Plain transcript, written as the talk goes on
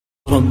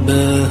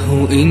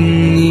رباه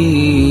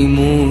إني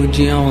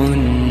موجع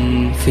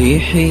في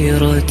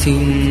حيرة،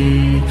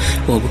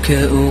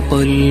 وابكاء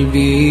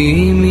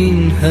قلبي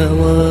من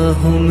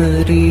هواه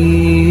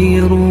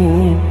مرير.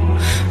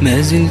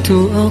 ما زلت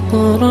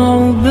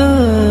أقرع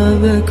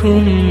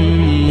بابكم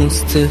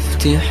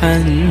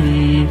مستفتحا،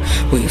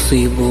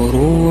 ويصيب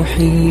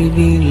روحي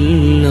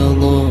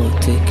باللظى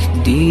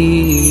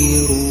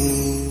تكدير.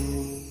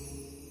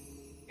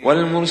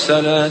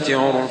 والمرسلات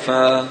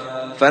عرفا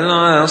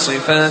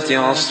فالعاصفات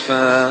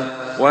عصفا،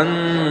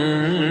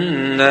 والناشرات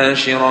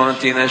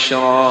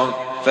نشرا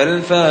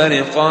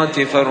فالفارقات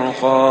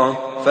فرقا،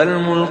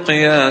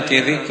 فالملقيات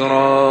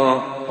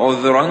ذكرا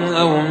عذرا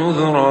أو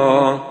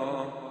نذرا.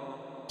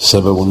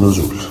 سبب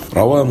النزول: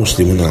 روى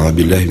مسلم عن عبد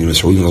الله بن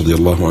مسعود رضي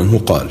الله عنه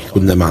قال: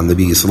 كنا مع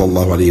النبي صلى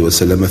الله عليه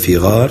وسلم في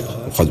غار،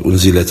 وقد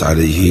أنزلت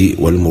عليه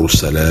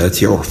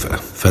والمرسلات عرفا،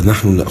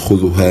 فنحن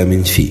نأخذها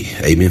من فيه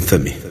أي من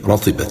فمه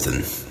رطبة،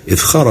 إذ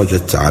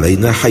خرجت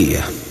علينا حية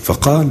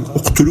فقال: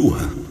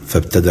 اقتلوها،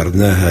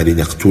 فابتدرناها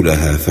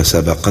لنقتلها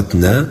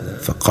فسبقتنا،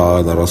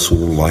 فقال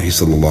رسول الله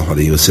صلى الله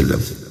عليه وسلم: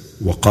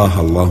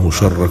 وقاها الله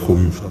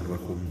شركم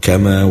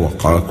كما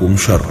وقاكم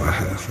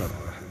شرها.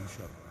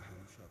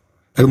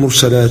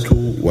 المرسلات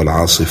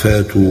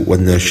والعاصفات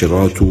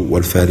والناشرات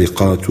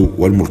والفارقات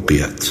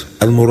والملقيات،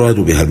 المراد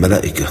بها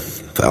الملائكة،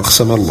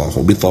 فأقسم الله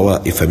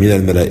بطوائف من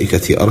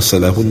الملائكة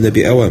أرسلهن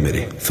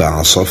بأوامره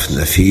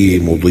فعصفن في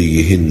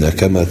مضيهن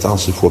كما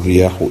تعصف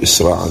الرياح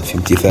إسراعا في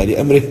امتثال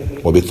أمره،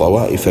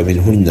 وبطوائف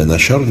منهن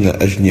نشرن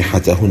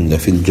أجنحتهن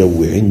في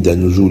الجو عند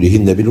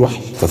نزولهن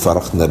بالوحي،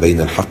 ففرقن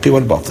بين الحق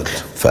والباطل،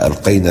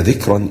 فألقين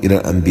ذكرا إلى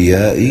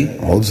الأنبياء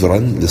عذرا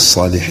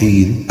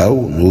للصالحين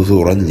أو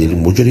نذرا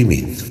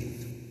للمجرمين.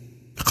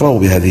 اقرأوا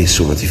بهذه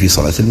السورة في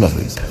صلاة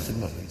المغرب.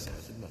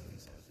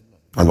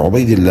 عن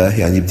عبيد الله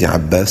يعني ابن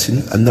عباس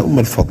أن أم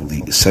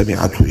الفضل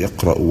سمعته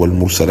يقرأ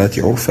والمرسلات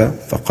عرفا،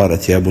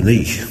 فقالت: يا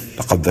بني،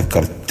 لقد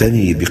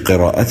ذكرتني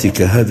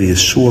بقراءتك هذه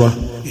السورة،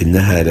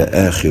 إنها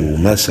لآخر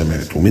ما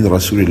سمعت من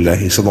رسول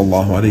الله صلى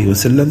الله عليه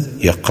وسلم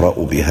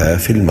يقرأ بها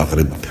في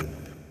المغرب.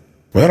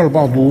 ويرى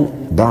البعض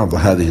بعض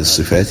هذه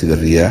الصفات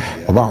للرياح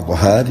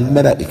وبعضها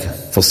للملائكة،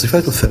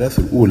 فالصفات الثلاث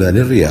الأولى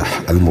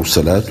للرياح: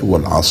 المرسلات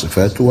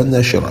والعاصفات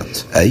والناشرات،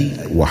 أي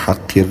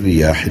وحق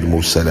الرياح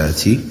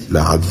المرسلات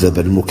لعذب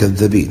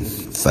المكذبين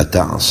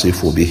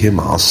فتعصف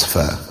بهم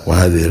عصفا.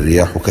 وهذه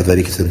الرياح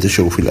كذلك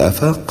تنتشر في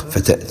الآفاق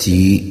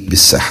فتأتي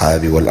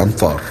بالسحاب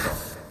والأمطار.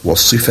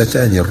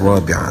 والصفتان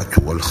الرابعة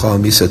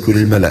والخامسة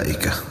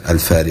للملائكة: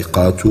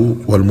 الفارقات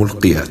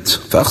والملقيات،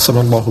 فأقسم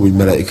الله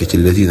بالملائكة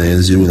الذين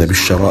ينزلون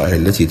بالشرائع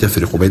التي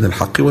تفرق بين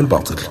الحق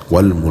والباطل.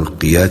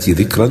 والملقيات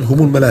ذكرا هم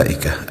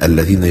الملائكة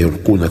الذين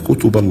يلقون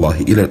كتب الله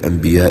إلى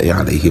الأنبياء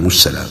عليهم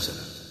السلام.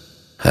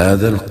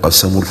 هذا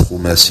القسم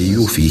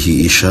الخماسي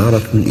فيه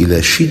إشارة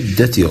إلى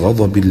شدة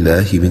غضب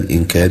الله من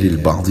إنكار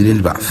البعض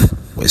للبعث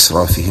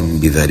وإسرافهم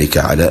بذلك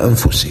على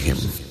أنفسهم.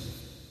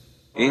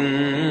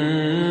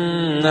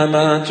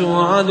 إنما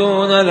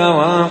توعدون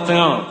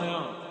لواقع.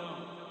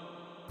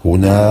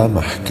 هنا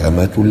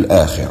محكمة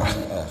الآخرة.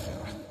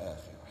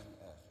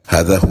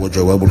 هذا هو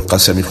جواب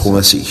القسم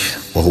الخماسي،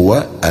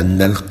 وهو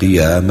أن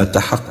القيامة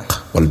حق،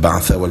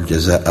 والبعث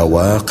والجزاء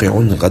واقع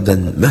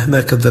غدا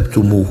مهما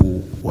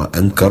كذبتموه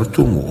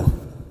وأنكرتموه.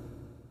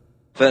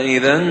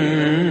 فإذا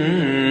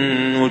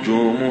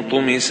النجوم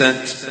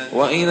طمست،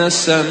 وإذا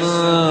السماء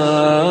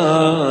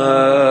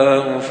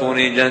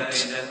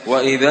فرجت،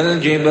 وإذا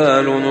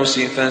الجبال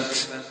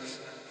نسفت.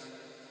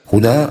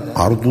 هنا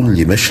عرض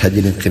لمشهد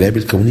الانقلاب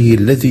الكوني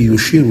الذي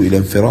يشير إلى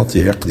انفراط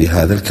عقد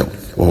هذا الكون،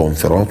 وهو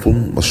انفراط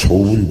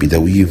مصحوب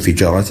بدوي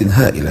انفجارات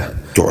هائلة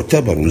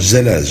تعتبر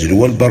الزلازل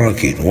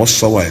والبراكين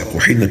والصواعق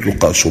حين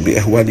تقاس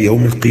بأهوال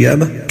يوم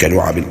القيامة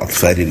كلعب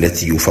الأطفال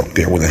التي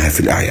يفرقعونها في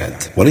الأعياد،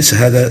 وليس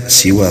هذا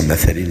سوى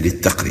مثل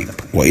للتقريب،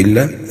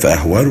 وإلا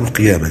فأهوال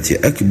القيامة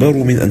أكبر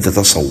من أن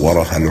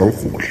تتصورها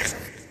العقول.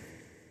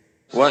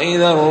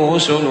 وإذا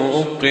الرسل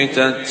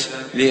أقتت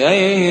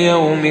لأي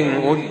يوم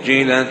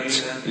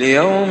أجلت،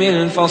 ليوم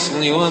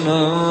الفصل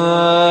وما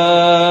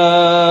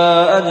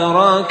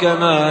أدراك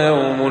ما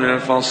يوم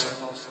الفصل.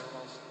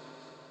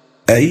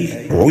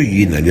 أي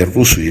عين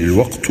للرسل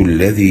الوقت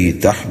الذي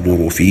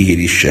تحضر فيه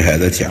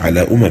للشهادة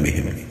على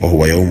أممهم،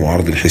 وهو يوم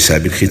عرض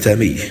الحساب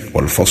الختامي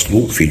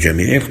والفصل في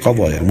جميع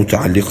القضايا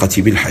المتعلقة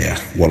بالحياة،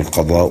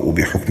 والقضاء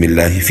بحكم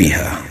الله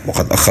فيها.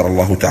 وقد أخر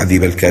الله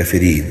تعذيب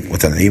الكافرين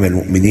وتنعيم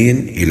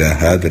المؤمنين إلى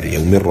هذا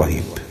اليوم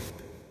الرهيب.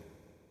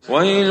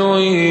 ويل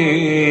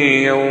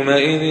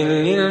يومئذ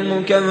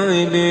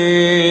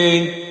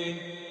للمكذبين.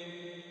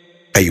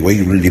 أي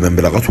ويل لمن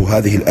بلغته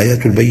هذه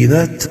الآيات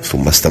البينات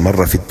ثم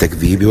استمر في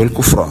التكذيب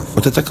والكفران.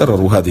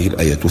 وتتكرر هذه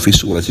الآية في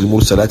سورة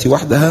المرسلات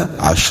وحدها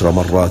 10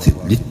 مرات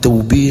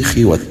للتوبيخ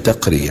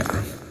والتقريع.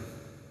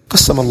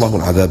 قسم الله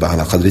العذاب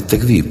على قدر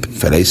التكذيب،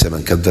 فليس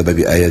من كذب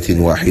بآية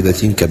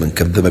واحدة كمن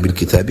كذب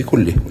بالكتاب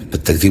كله،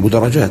 التكذيب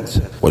درجات،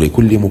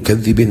 ولكل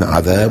مكذب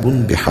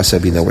عذاب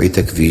بحسب نوع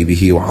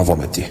تكذيبه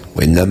وعظمته،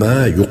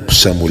 وإنما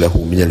يقسم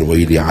له من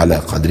الويل على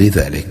قدر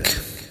ذلك.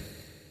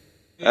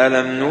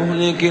 ألم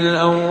نهلك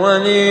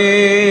الأولين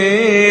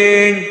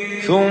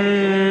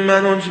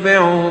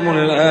نتبعهم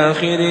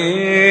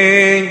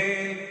الآخرين.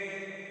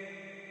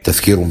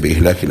 تذكير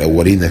بإهلاك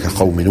الأولين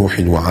كقوم نوح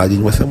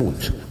وعاد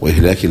وثمود،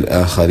 وإهلاك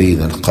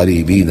الآخرين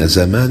القريبين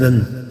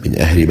زمانا من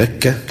أهل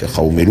مكة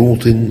كقوم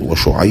لوط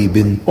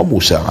وشعيب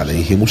وموسى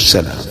عليهم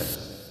السلام.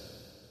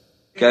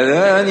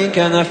 كذلك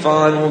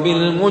نفعل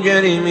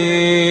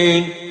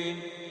بالمجرمين.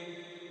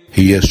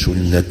 هي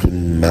سنة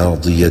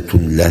ماضية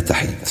لا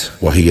تحيد،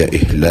 وهي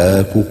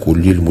إهلاك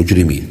كل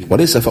المجرمين،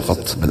 وليس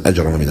فقط من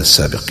أجرم من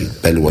السابقين،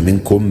 بل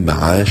ومنكم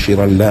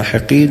معاشر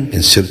اللاحقين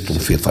إن سرتم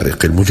في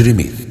طريق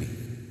المجرمين.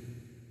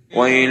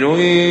 ويل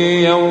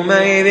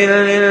يومئذ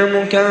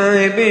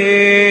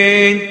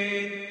للمكذبين.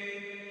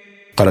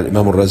 قال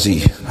الإمام الرازي: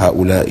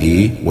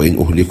 هؤلاء وإن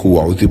أهلكوا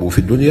وعذبوا في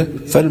الدنيا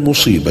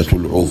فالمصيبة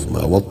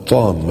العظمى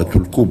والطامة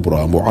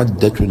الكبرى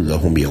معدة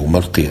لهم يوم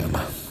القيامة.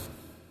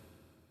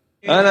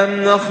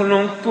 ألم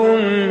نخلقكم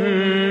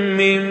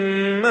من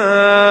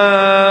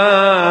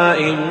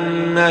ماء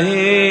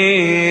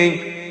مهين.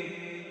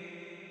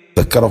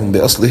 ذكرهم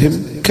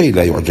بأصلهم كي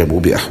لا يعجبوا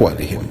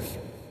بأحوالهم.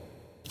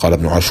 قال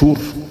ابن عاشور: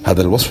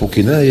 هذا الوصف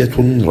كناية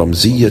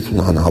رمزية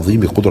عن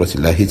عظيم قدرة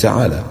الله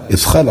تعالى،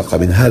 إذ خلق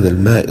من هذا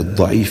الماء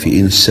الضعيف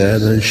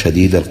إنسانا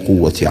شديد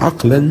القوة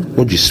عقلا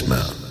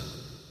وجسما،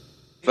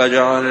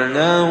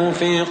 فجعلناه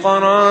في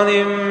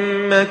قرار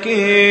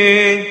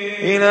مكين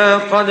إلى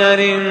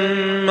قدر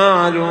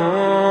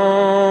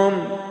معلوم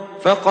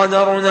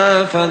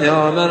فقدرنا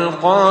فنعم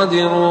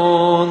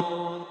القادرون.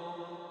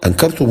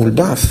 أنكرتم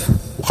البعث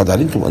وقد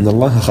علمتم أن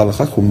الله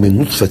خلقكم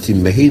من نطفة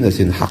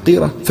مهينة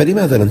حقيرة،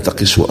 فلماذا لم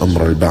تقسوا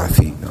أمر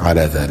البعث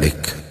على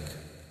ذلك؟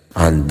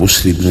 عن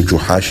بسر بن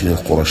جحاش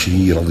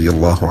القرشي رضي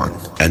الله عنه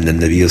أن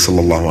النبي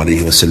صلى الله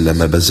عليه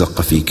وسلم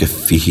بزق في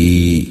كفه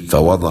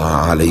فوضع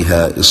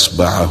عليها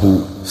إصبعه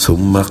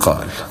ثم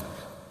قال: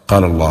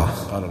 قال الله: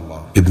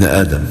 ابن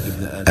آدم،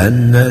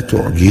 أنا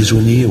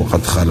تعجزني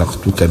وقد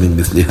خلقتك من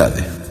مثل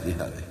هذه،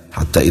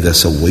 حتى إذا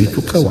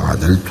سويتك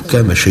وعدلتك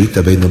مشيت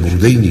بين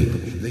بردين،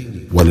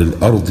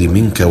 وللأرض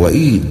منك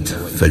وإيد،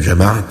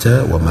 فجمعت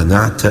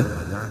ومنعت،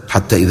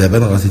 حتى إذا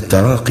بلغت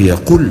التراقي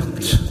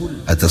قلت: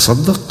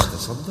 أتصدق؟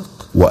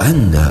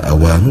 وأنا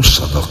أوان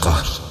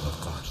الصدقة.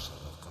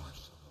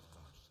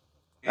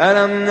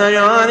 ألم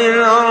نجعل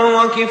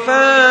الأرض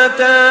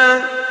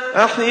كفاتا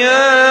أحياء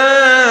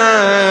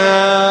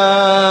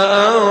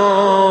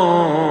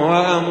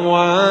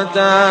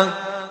وأمواتا.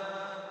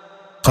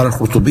 قال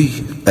القرطبي: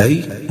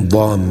 أي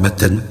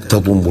ضامة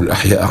تضم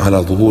الأحياء على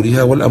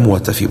ظهورها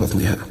والأموات في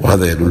بطنها،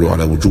 وهذا يدل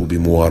على وجوب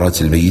مواراة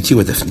الميت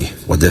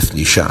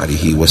ودفن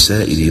شعره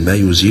وسائر ما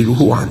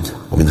يزيله عنه.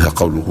 ومنها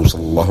قوله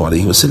صلى الله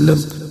عليه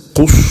وسلم: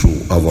 قصوا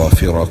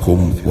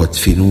أظافركم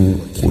وادفنوا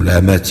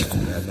غلاماتكم.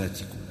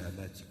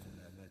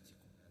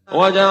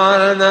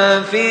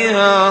 وجعلنا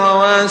فيها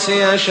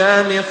رواسي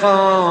شامخات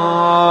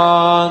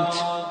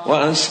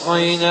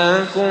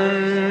وأسقيناكم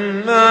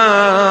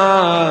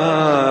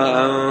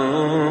ماء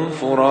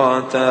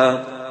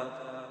فراتا.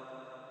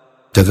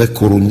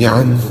 تذكر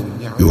النعم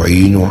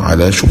يعين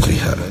على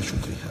شكرها.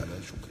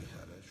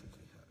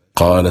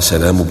 قال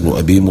سلام بن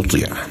أبي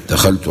مطيع: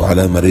 دخلت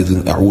على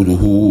مريض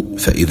أعوده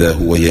فإذا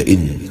هو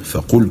يئن،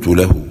 فقلت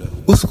له: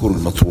 اذكر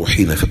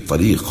المطروحين في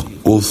الطريق،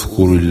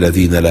 اذكر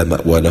الذين لا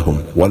مأوى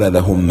لهم ولا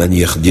لهم من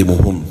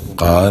يخدمهم.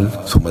 قال: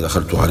 ثم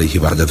دخلت عليه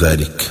بعد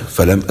ذلك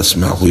فلم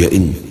أسمعه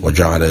يئن،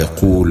 وجعل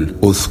يقول: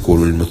 اذكر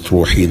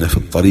المطروحين في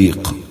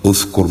الطريق،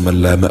 اذكر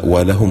من لا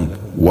مأوى لهم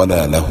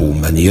ولا له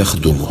من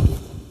يخدمه.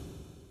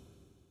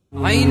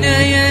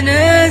 عيناي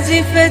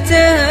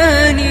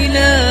نازفتان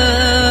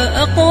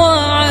لا أقوى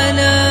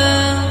على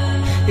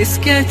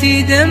إسكات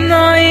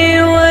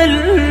دمعي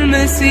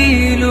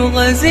والمسيل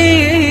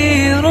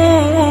غزير،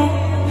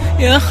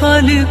 يا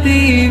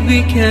خالقي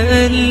بك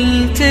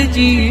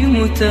ألتجي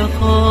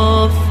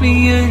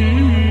متخافيا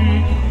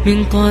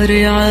من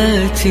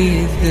قارعات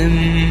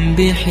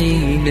الذنب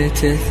حين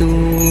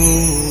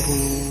تثور.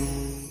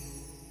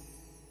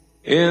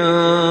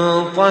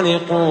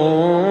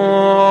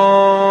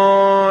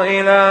 انطلقوا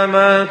إلى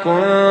ما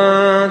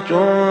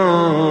كنتم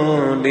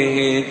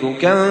به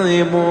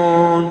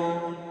تكذبون.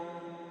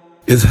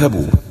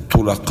 اذهبوا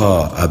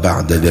طلقاء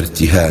بعد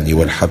الارتهان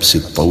والحبس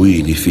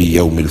الطويل في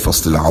يوم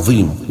الفصل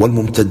العظيم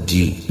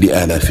والممتد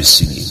لآلاف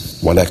السنين،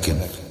 ولكن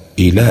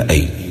إلى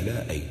أين؟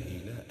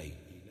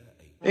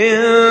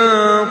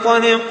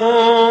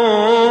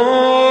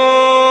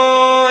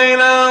 انطلقوا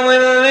إلى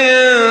ظل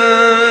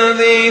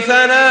ذي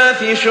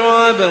ثلاث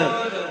شعب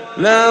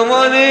لا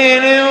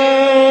ظليل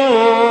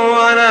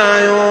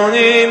ولا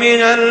يغني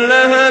من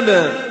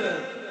اللهب.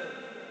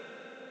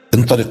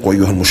 انطلقوا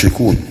أيها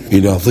المشركون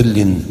إلى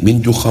ظل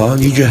من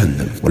دخان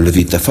جهنم،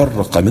 والذي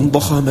تفرق من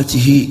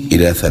ضخامته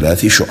إلى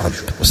 3 شعب،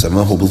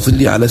 وسماه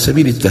بالظل على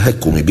سبيل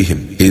التهكم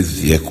بهم،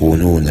 إذ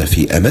يكونون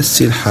في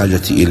أمس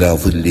الحاجة إلى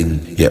ظل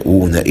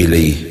يأون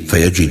إليه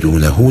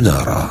فيجدونه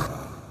نارا.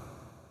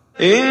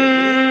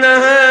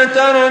 إنها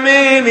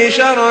ترمي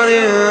بشرر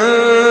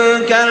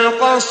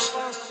كالقصر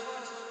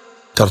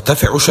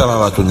ترتفع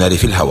شرارات النار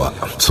في الهواء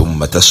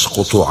ثم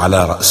تسقط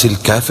على رأس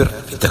الكافر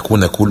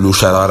لتكون كل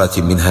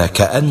شرارة منها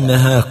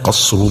كأنها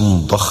قصر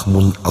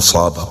ضخم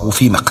أصابه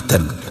في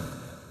مقتل،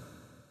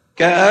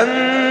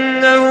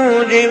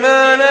 كأنه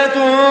جمالة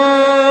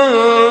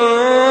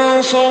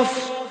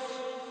صفر.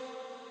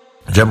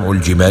 جمع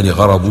الجمال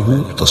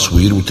غرضه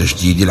تصوير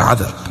تشديد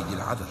العذاب.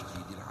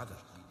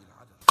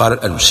 قال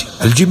الألوسي: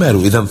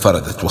 الجمال إذا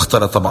انفردت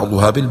واختلط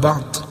بعضها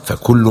بالبعض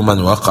فكل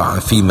من وقع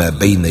فيما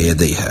بين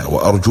يديها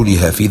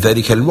وأرجلها في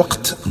ذلك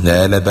الوقت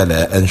نال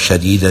بلاء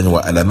شديدا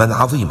وألما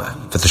عظيما،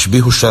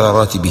 فتشبيه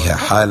الشرارات بها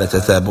حال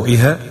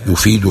تتابعها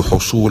يفيد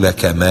حصول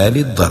كمال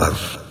الضرر.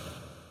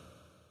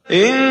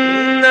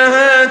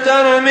 إنها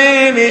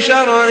ترمي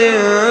بشرر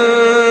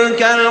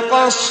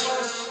كالقصر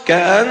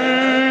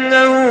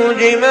كأنه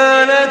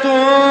جمالة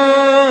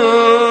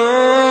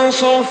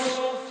صفر.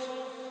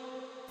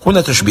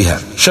 هنا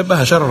تشبيهان: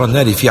 شبه شرر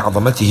النار في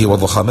عظمته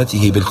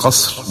وضخامته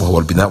بالقصر وهو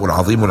البناء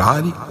العظيم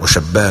العالي،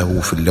 وشبهه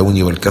في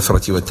اللون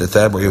والكثرة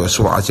والتتابع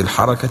وسرعة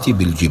الحركة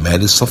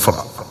بالجمال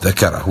الصفراء.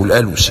 ذكره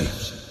الآلوسي.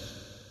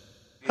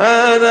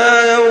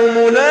 هذا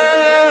يوم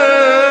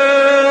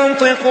لا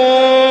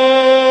ينطقون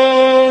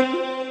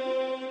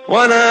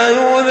ولا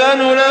يؤذن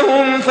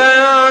لهم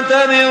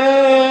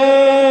فيعتذرون.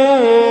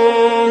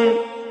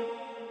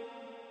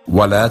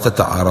 ولا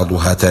تتعارض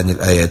هاتان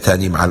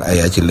الآيتان مع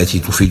الآيات التي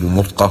تفيد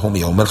نطقهم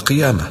يوم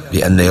القيامة،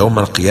 لأن يوم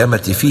القيامة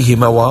فيه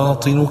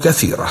مواطن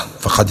كثيرة،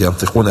 فقد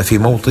ينطقون في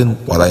موطن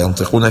ولا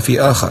ينطقون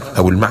في آخر،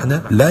 أو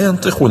المعنى لا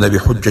ينطقون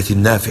بحجة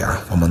نافعة،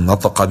 ومن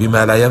نطق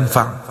بما لا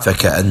ينفع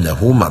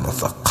فكأنه ما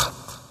نطق.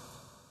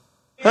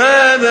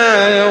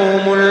 هذا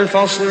يوم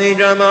الفصل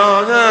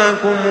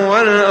جمعناكم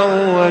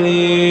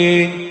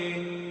والأولين.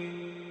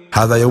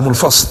 هذا يوم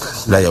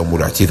الفصل لا يوم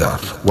الاعتذار،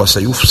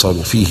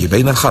 وسيفصل فيه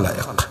بين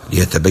الخلائق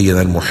ليتبين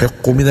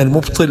المحق من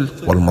المبطل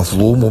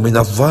والمظلوم من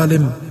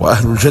الظالم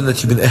وأهل الجنة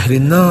من أهل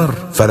النار،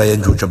 فلا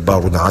ينجو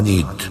جبار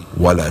عنيد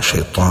ولا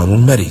شيطان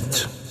مريد.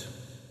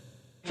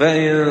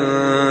 فإن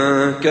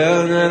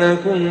كان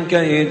لكم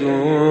كيد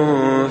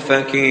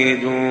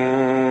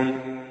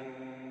فكيدون.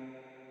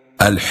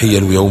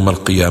 الحيل يوم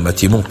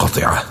القيامة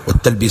منقطعة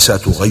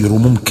والتلبيسات غير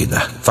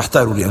ممكنة،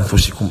 فاحتاروا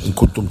لأنفسكم إن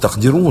كنتم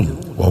تقدرون،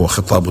 وهو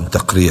خطاب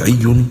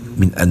تقريعي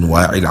من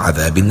أنواع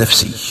العذاب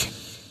النفسي.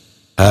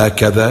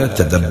 هكذا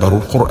تدبروا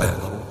القرآن.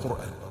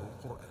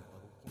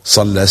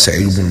 صلى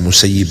سعيد بن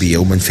المسيب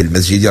يوما في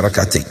المسجد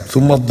ركعتين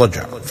ثم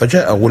اضطجع،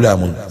 فجاء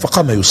غلام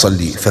فقام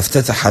يصلي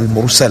فافتتح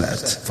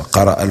المرسلات،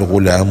 فقرأ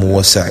الغلام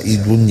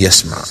وسعيد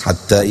يسمع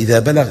حتى إذا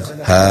بلغ: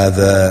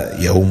 هذا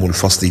يوم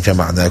الفصل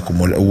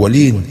جمعناكم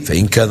والأولين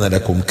فإن كان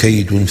لكم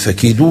كيد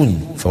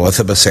فكيدون.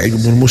 فوثب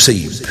سعيد بن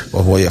المسيب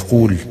وهو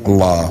يقول: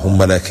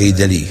 اللهم لا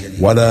كيد لي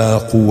ولا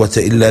قوة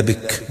إلا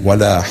بك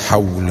ولا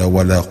حول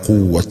ولا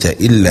قوة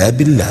إلا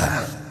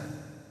بالله.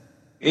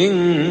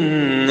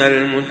 إن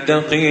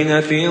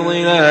المتقين في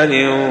ظلال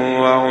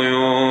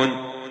وعيون.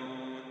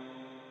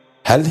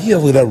 هل هي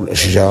ظلال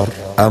الأشجار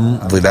أم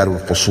ظلال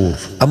القصور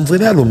أم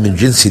ظلال من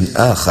جنس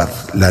آخر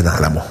لا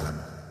نعلمه؟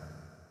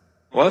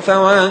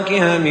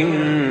 وفواكه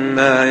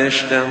مما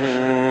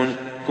يشتهون.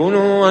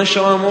 كلوا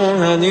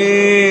واشربوا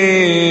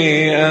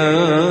هنيئا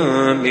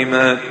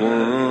بما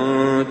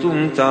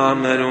كنتم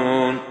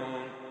تعملون.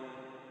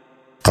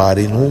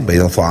 قارنوا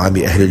بين طعام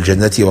أهل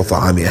الجنة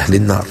وطعام أهل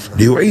النار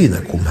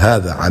ليعينكم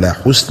هذا على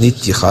حسن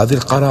اتخاذ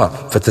القرار،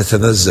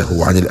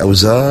 فتتنزهوا عن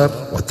الأوزار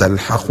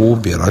وتلحقوا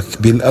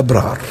بركب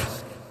الأبرار.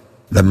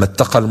 لما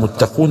اتقى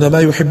المتقون ما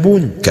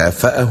يحبون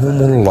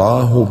كافأهم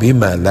الله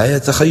بما لا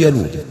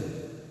يتخيلون.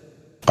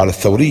 قال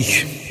الثوري: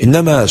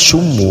 إنما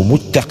سموا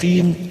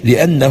متقين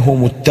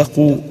لأنهم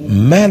اتقوا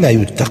ما لا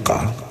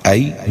يتقى،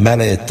 أي ما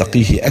لا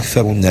يتقيه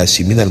أكثر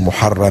الناس من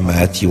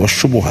المحرمات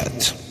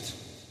والشبهات.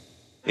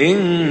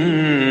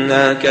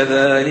 إنا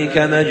كذلك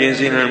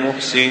نجزي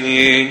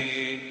المحسنين.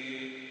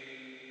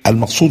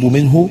 المقصود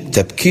منه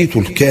تبكيت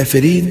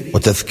الكافرين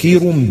وتذكير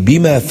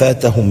بما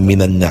فاتهم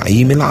من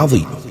النعيم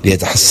العظيم،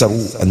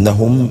 ليتحسروا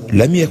أنهم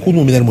لم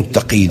يكونوا من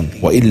المتقين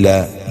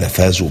وإلا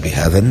لفازوا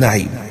بهذا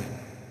النعيم.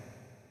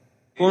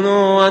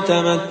 كلوا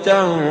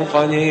وتمتعوا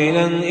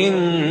قليلا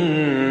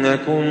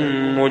إنكم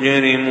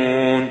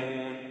مجرمون.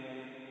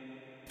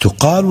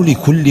 تقال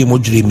لكل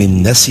مجرم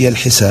نسي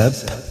الحساب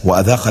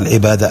وأذاق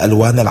العباد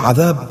ألوان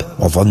العذاب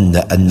وظن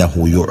أنه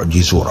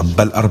يعجز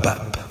رب الأرباب.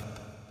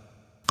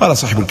 قال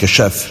صاحب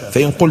الكشاف: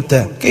 فإن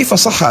قلت كيف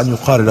صح أن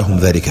يقال لهم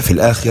ذلك في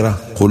الآخرة؟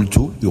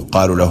 قلت: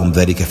 يقال لهم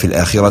ذلك في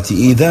الآخرة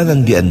إيذانا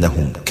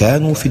بأنهم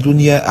كانوا في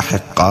دنيا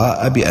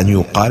أحقاء بأن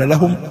يقال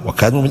لهم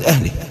وكانوا من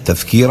أهله،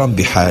 تذكيرا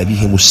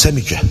بحالهم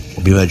السمجة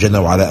وبما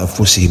جنوا على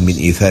أنفسهم من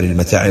إيثار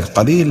المتاع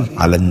القليل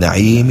على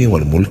النعيم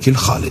والملك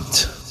الخالد.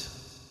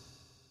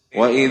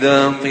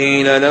 وإذا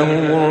قيل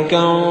لهم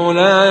اركعوا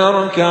لا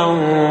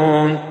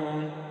يركعون.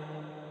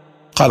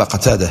 قال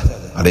قتادة: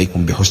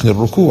 عليكم بحسن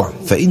الركوع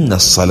فإن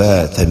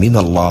الصلاة من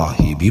الله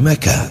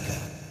بمكان.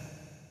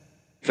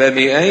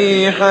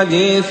 فبأي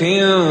حديث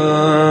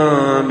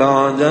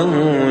بعده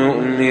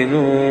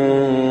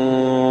يؤمنون.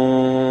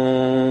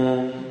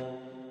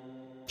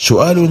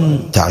 سؤال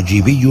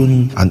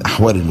تعجيبي عن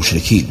أحوال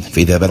المشركين.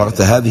 فإذا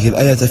بلغت هذه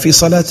الآية في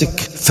صلاتك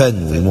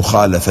فانوي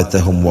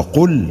مخالفتهم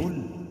وقل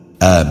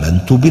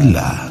آمنت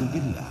بالله.